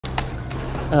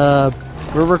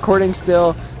We're recording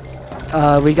still.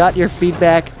 We got your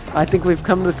feedback. I think we've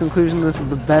come to the conclusion this is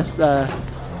the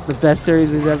best series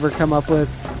we've ever come up with.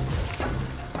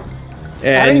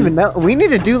 And I don't even know. We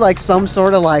need to do like some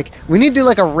sort of like. We need to do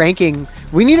like a ranking.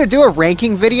 We need to do a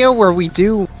ranking video where we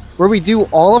do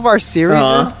all of our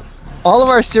series, all of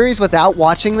our series without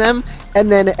watching them,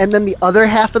 and then the other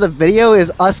half of the video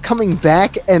is us coming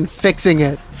back and fixing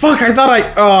it. fuck, I thought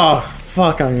I. Oh,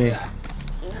 fuck on me.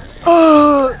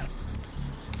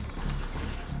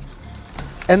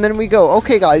 And then we go,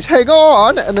 okay, guys, hang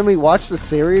on, and then we watch the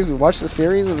series. We watch the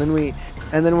series, and then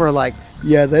we're like,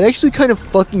 yeah, that actually kind of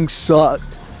fucking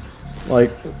sucked.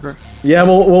 Like, yeah,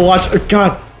 we'll watch.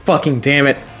 God, fucking damn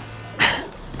it.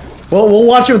 Well, we'll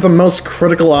watch it with the most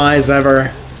critical eyes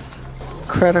ever.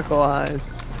 Critical eyes.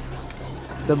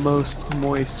 The most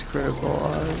moist critical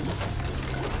eyes.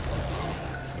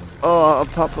 Oh,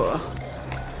 Papa.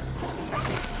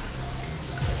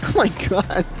 Oh my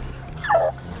god.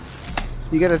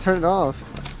 You gotta turn it off.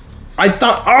 I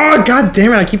thought. Oh, god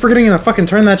damn it! I keep forgetting to fucking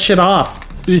turn that shit off.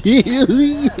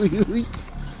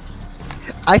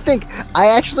 I think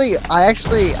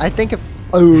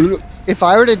if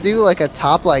I were to do like a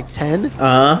top like 10,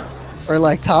 or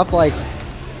like top like,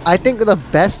 I think the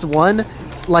best one,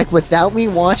 like without me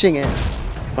watching it,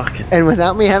 Fucking. and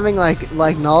without me having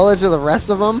like knowledge of the rest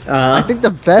of them, I think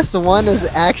the best one is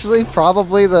actually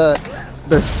probably the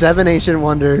 7 Ancient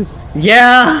Wonders.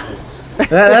 Yeah,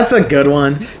 that's a good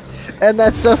one. And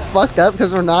that's so fucked up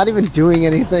because we're not even doing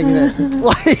anything in it.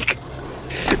 Like,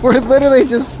 we're literally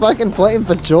just fucking playing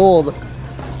Bejeweled.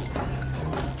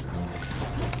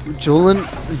 Jeweling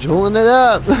it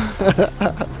up.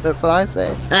 That's what I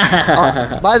say.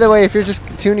 By the way, if you're just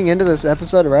tuning into this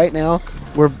episode right now,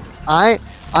 I'm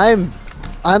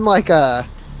like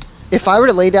if I were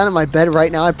to lay down in my bed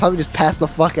right now, I'd probably just pass the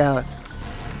fuck out.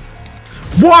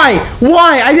 Why?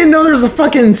 Why? I didn't know there was a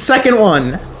fucking second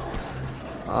one.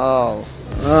 Oh.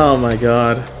 Oh my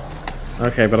god.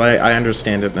 Okay, but I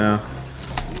understand it now.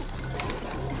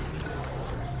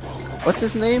 What's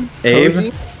his name? Abe?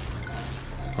 Koji?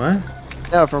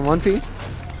 What? No, from One Piece.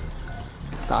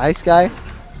 The ice guy.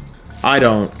 I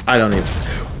don't even.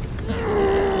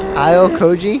 Io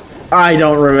Koji. I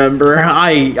don't remember.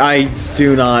 I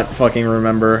do not fucking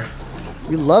remember.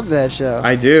 You love that show.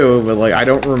 I do, but like I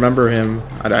don't remember him.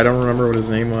 I don't remember what his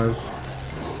name was.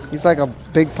 He's like a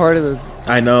big part of the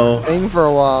I know. thing for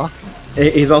a while.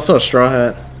 He's also a Straw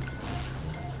Hat.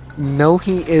 No,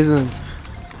 he isn't.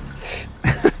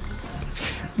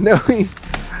 No, he.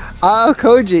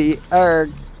 Koji, or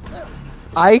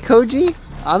I Koji?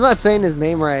 I'm not saying his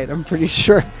name right. I'm pretty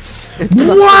sure. It's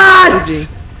What?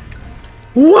 Koji.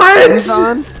 What? Who's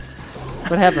on?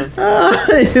 What happened?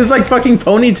 His like fucking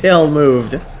ponytail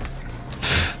moved.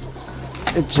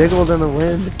 It jiggled in the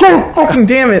wind. God fucking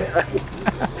damn it!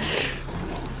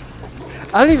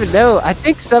 I don't even know. I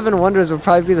think 7 Wonders would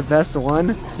probably be the best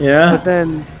one. Yeah. But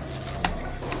then,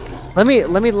 let me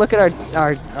look at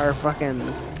our fucking.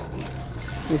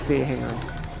 Let me see. Hang on.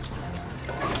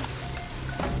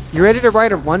 You ready to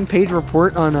write a 1-page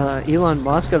report on Elon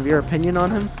Musk of your opinion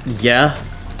on him? Yeah.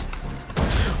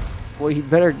 Well, you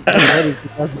better get ready.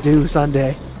 That's due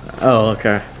Sunday. Oh,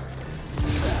 okay.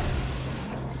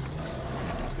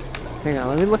 Hang on.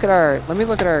 Let me look at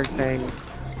our things.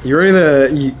 You ready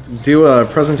to do a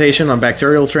presentation on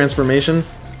bacterial transformation?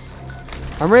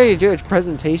 I'm ready to do a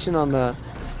presentation on the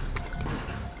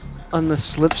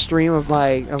slipstream of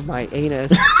my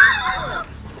anus.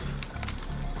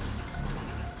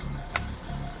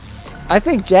 I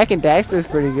think Jack and Daxter's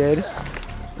pretty good.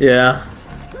 Yeah.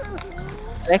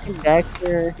 Jack and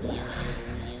Daxter.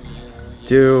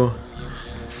 Do.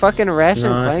 Fucking Rash and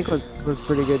Not Plank was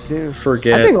pretty good too.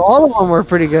 Forget. I think all of them were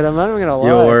pretty good. I'm not even gonna lie.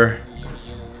 Your.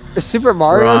 Super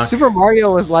Mario. Rock. Super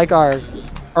Mario was like our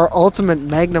ultimate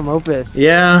magnum opus.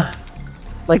 Yeah.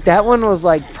 Like that one was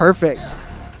like perfect.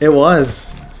 It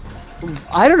was.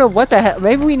 I don't know what the hell.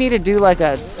 Maybe we need to do like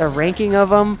a ranking of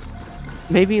them.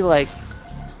 Maybe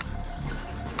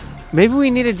we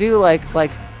need to do like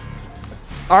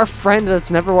our friend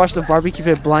that's never watched a barbecue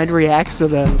pit blind reacts to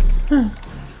them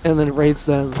and then rates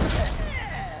them.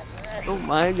 Oh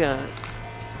my god.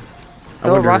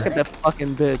 Throw a rock at that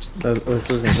fucking bitch. That's what I was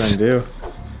gonna try and do.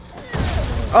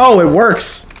 Oh, it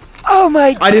works! Oh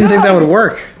my god! I didn't think that would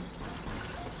work.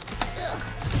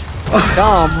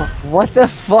 Tom, what the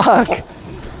fuck?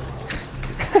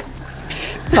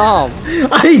 Tom.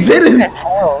 I didn't. What the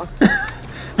hell?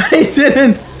 I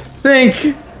didn't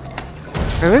think.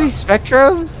 Or maybe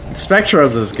Spectrobes?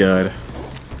 Spectrobes is good.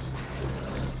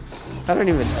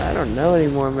 I don't know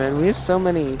anymore, man. We have so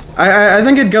many. I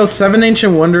think it'd go 7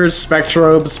 Ancient Wonders,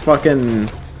 Spectrobes, fucking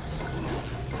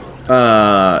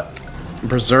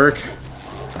Berserk.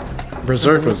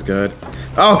 Berserk was good.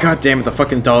 Oh god damn it, the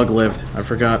fucking dog lived. I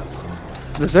forgot.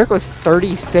 Berserk was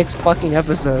 36 fucking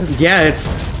episodes. Yeah,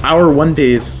 it's our One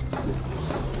Piece.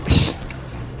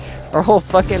 Our whole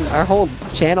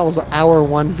channel's our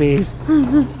One Piece.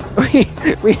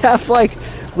 we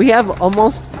have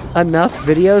almost enough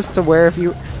videos to where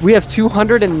we have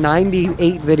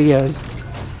 298 videos.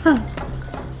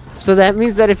 So that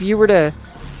means that if you were to,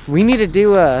 we need to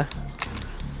do a,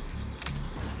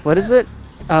 what is it?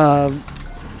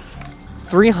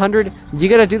 300. You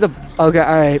gotta do the. Okay,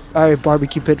 all right,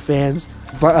 barbecue pit fans,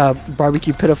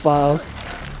 barbecue pitophiles.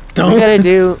 Don't. We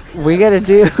gotta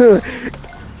do.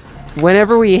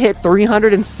 Whenever we hit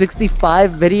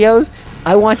 365 videos,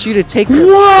 I want you to take the.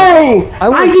 Whoa! I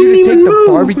want you to take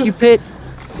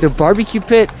the barbecue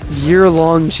pit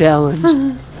year-long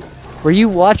challenge, where you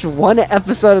watch one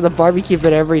episode of the barbecue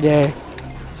pit every day.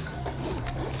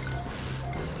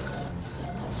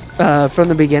 From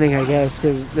the beginning, I guess,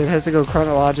 because it has to go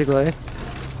chronologically.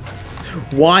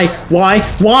 Why?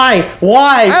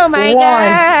 Oh my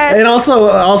god! And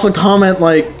also comment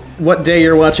like what day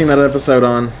you're watching that episode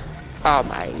on. Oh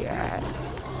my god!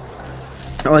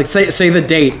 Like say the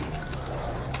date.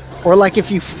 Or like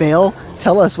if you fail,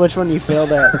 tell us which one you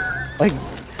failed at. like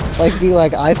be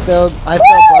like I failed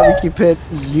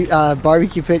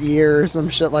barbecue pit year or some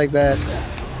shit like that.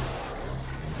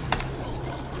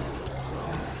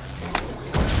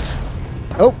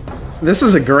 Oh, this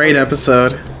is a great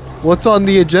episode. What's on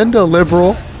the agenda,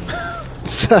 liberal?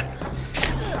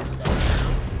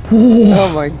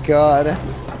 Oh my god.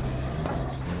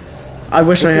 I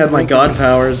wish I had my god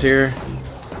powers here.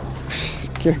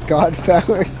 Your god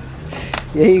powers?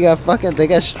 Yeah, you got fucking, they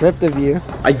got stripped of you.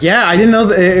 Yeah, I didn't know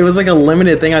that it was like a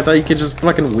limited thing. I thought you could just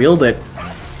fucking wield it.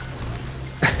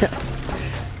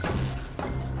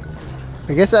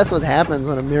 I guess that's what happens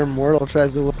when a mere mortal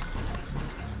tries to.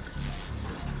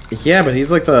 Yeah, but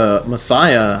he's like the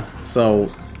Messiah, so.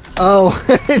 Oh,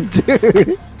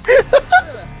 dude.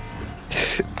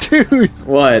 Dude.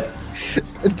 What?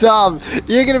 Tom,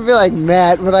 you're gonna be like,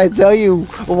 Matt, when I tell you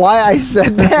why I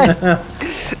said that,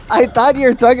 I thought you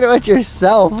were talking about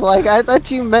yourself. Like, I thought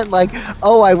you meant like,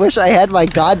 oh, I wish I had my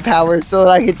god powers so that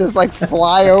I could just like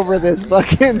fly over this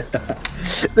fucking,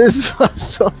 this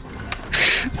puzzle.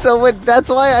 So that's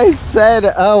why I said,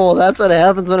 oh, well, that's what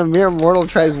happens when a mere mortal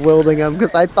tries wielding them,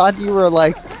 because I thought you were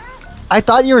like, I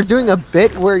thought you were doing a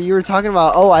bit where you were talking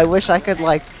about, oh, I wish I could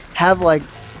like have like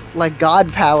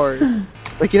god powers.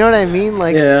 Like, you know what I mean?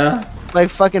 Like, yeah. Like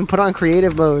fucking put on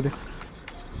creative mode.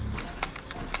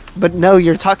 But no,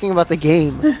 you're talking about the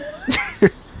game.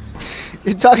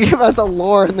 You're talking about the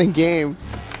lore in the game.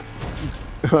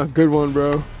 Good one,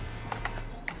 bro.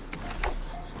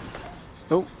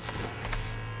 Oh.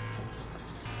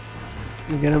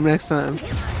 You get them next time.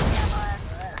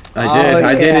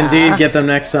 I did indeed get them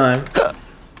next time.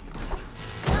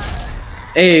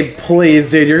 Abe, please,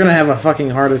 dude, you're gonna have a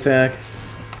fucking heart attack.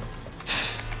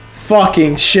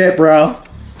 Fucking shit, bro.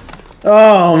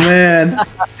 Oh, man.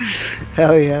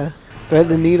 Hell yeah. Thread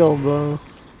the needle, bro.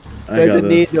 Thread the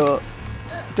needle.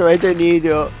 Thread the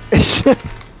needle.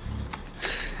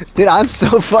 Dude, I'm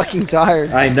so fucking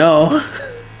tired. I know.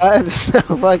 I'm so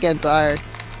fucking tired.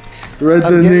 Thread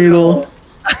the needle.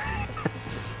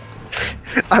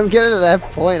 I'm getting to that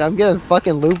point. I'm getting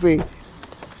fucking loopy.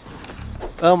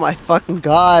 Oh my fucking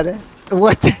god.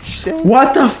 What the shit?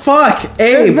 What the fuck?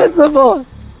 Abe! Invincible!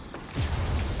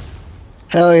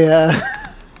 Hell yeah.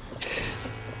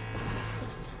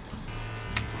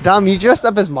 Dom, you dressed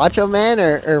up as Macho Man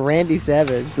or Randy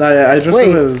Savage? No, yeah, I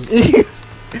dressed up as...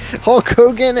 Hulk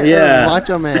Hogan or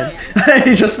Macho Man?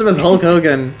 I dressed up as Hulk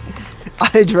Hogan.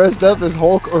 I dressed up as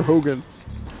Hulk or Hogan.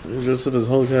 I dressed up as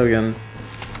Hulk Hogan.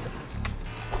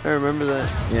 I remember that.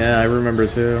 Yeah, I remember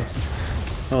too.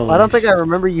 I don't think I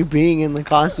remember you being in the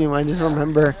costume. I just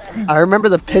remember... I remember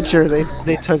the picture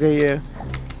they took of you.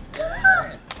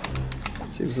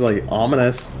 Seems like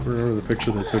ominous. I remember the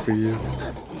picture they took of you.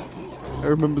 I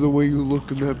remember the way you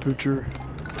looked in that picture.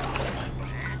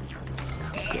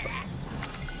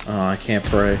 Oh, I can't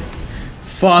pray.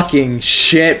 Fucking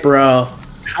shit, bro.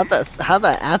 How the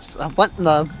apps? What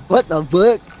the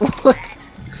fuck?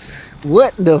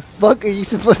 What the fuck are you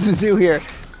supposed to do here?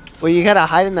 Well, you gotta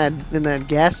hide in that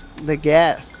gas. The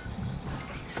gas.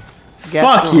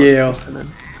 Fuck you.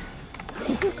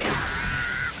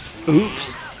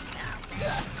 Oops.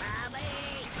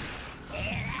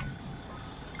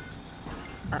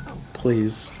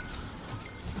 Please.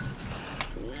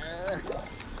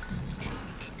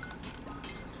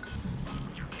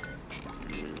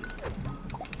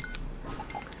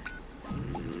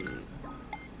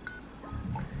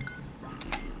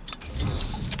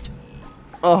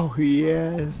 Oh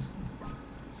yes.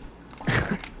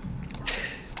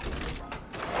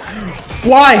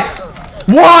 Why?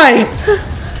 Why?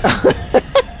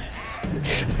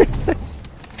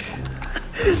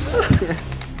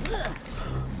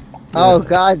 Oh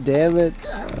god damn it.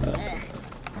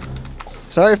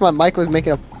 Sorry if my mic was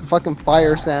making a fucking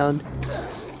fire sound.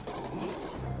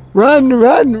 Run,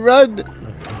 run, run!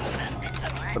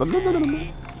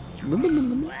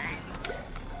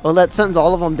 Well, that sends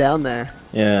all of them down there.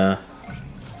 Yeah.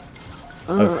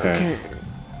 Okay.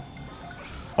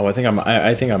 Oh, I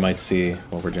think I might see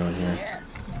what we're doing here.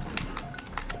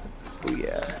 Oh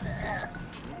yeah.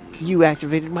 You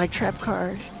activated my trap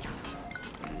card.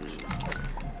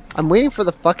 I'm waiting for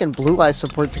the fucking Blue Eye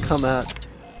support to come out.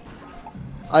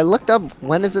 I looked up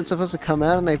when is it supposed to come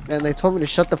out, and they told me to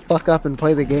shut the fuck up and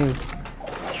play the game.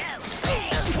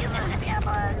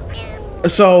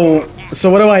 So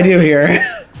what do I do here?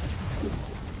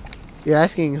 You're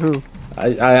asking who?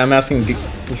 I'm asking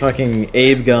fucking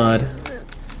Abe God.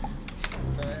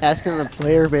 Asking the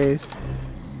player base.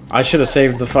 I should have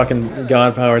saved the fucking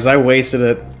God powers. I wasted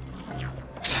it.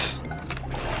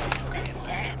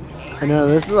 I know,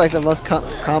 this is like the most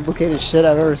complicated shit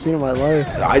I've ever seen in my life.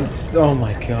 Oh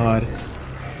my god.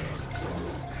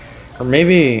 Or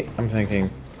maybe, I'm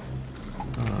thinking...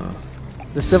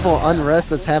 The civil unrest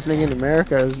that's happening in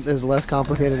America is less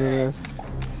complicated than this.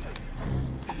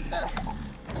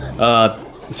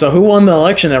 So who won the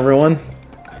election, everyone?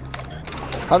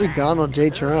 Probably Donald J.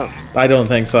 Trump. I don't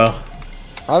think so.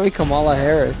 Probably Kamala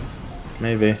Harris.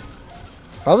 Maybe.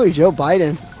 Probably Joe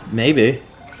Biden. Maybe.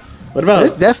 What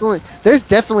about... There's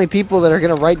definitely people that are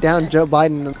gonna write down Joe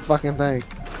Biden in the fucking thing.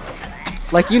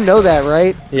 Like, you know that,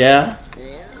 right? Yeah?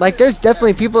 Like, there's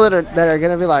definitely people that are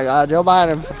gonna be like, Joe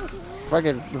Biden,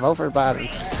 fucking vote for Biden.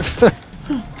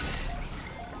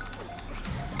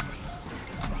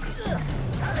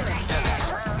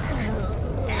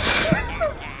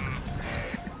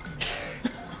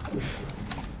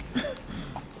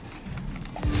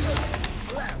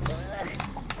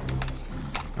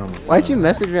 Why'd you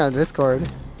message me on Discord?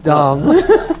 Dumb.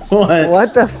 What?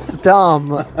 What the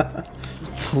dumb?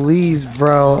 Please,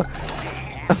 bro.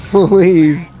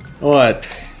 Please. What?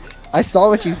 I saw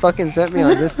what you fucking sent me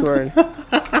on Discord.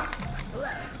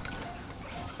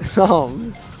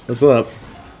 What's up?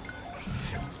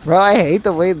 Bro, I hate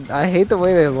the way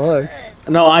they look.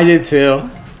 No, I did too.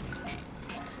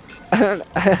 I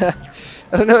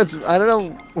don't know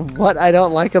what I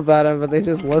don't like about them, but they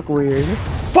just look weird.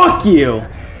 Fuck you!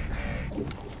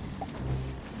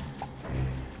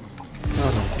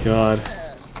 Oh my god.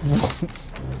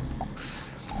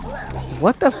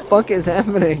 What the fuck is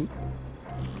happening?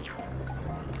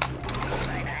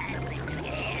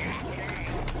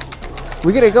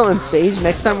 We gotta go on stage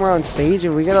next time we're on stage,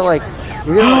 and we gotta like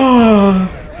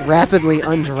rapidly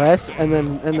undress and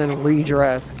then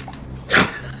redress.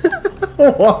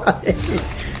 Why?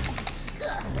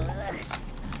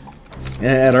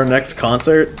 At our next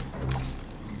concert?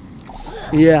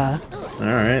 Yeah.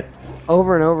 Alright.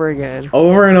 Over and over again.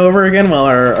 Over and over again while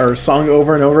our song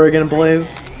over and over again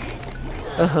plays?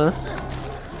 Uh-huh.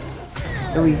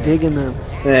 And we dig in them.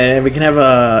 And we can have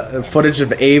a footage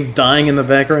of Abe dying in the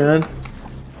background.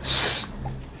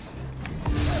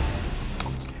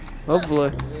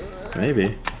 Hopefully.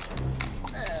 Maybe.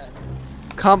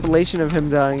 Compilation of him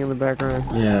dying in the background.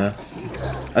 Yeah.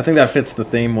 I think that fits the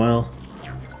theme well.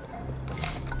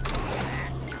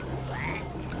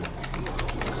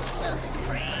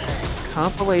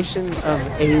 Compilation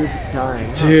of Abe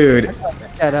dying. Dude.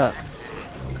 Pick that up.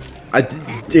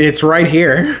 It's right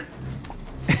here.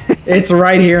 It's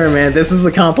right here, man. This is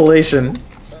the compilation.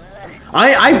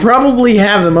 I probably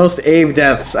have the most Abe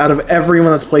deaths out of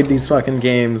everyone that's played these fucking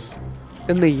games.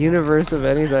 In the universe of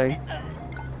anything.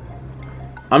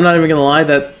 I'm not even gonna lie,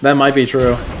 that might be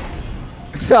true.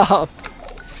 So,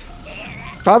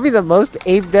 probably the most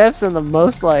Abe deaths and the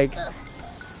most, like...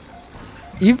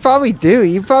 You probably do.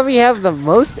 You probably have the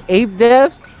most Abe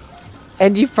deaths,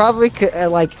 and you probably could,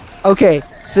 like... Okay,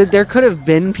 so there could have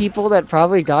been people that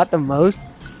probably got the most,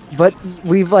 but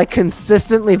we've, like,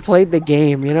 consistently played the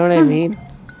game, you know what I mean?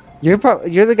 You're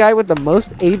the guy with the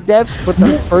most Abe deaths, but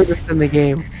the furthest in the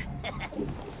game.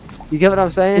 You get what I'm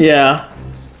saying? Yeah.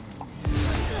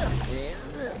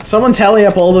 Someone tally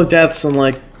up all the deaths and,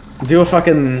 like, do a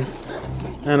fucking...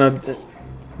 I don't know,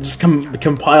 just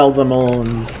compile them all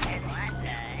and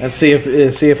see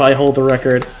if I hold the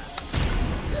record.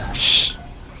 Shh.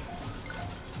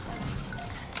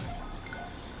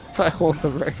 If I hold the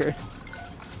record.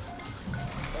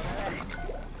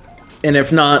 And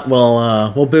if not,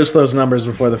 we'll boost those numbers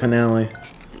before the finale.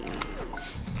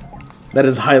 That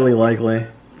is highly likely.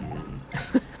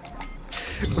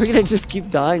 We're gonna just keep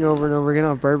dying over and over again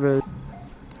on purpose.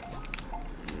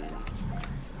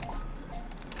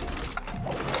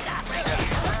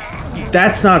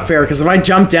 That's not fair, because if I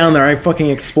jump down there, I fucking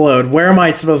explode. Where am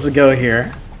I supposed to go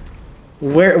here?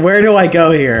 Where do I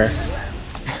go here?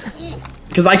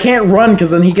 Because I can't run,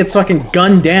 because then he gets fucking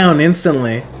gunned down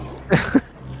instantly.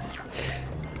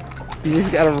 You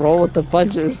just gotta roll with the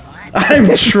punches. I'm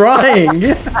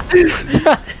trying!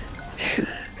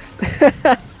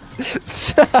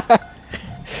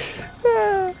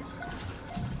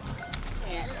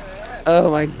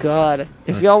 Oh my god.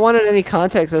 If y'all wanted any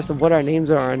context as to what our names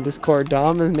are on Discord,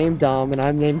 Dom is named Dom and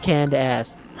I'm named Canned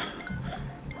Ass.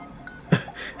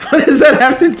 What does that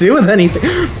have to do with anything?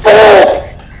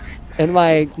 And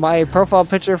my profile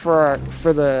picture for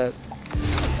the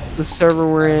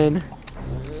server we're in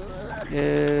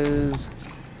is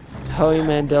Howie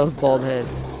Mandel's bald head.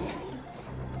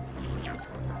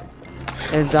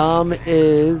 And Dom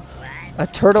is a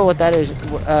turtle. What that is?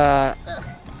 A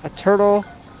turtle,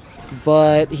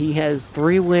 but he has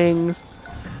 3 wings,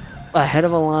 a head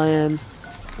of a lion,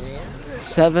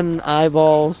 7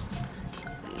 eyeballs,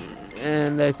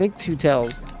 and I think 2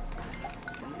 tails.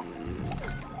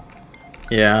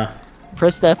 Yeah.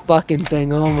 Press that fucking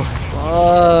thing. Oh my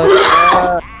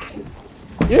god.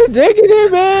 You're digging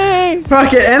it, man!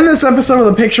 Fuck it, end this episode with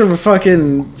a picture of a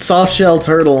fucking soft-shell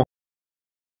turtle.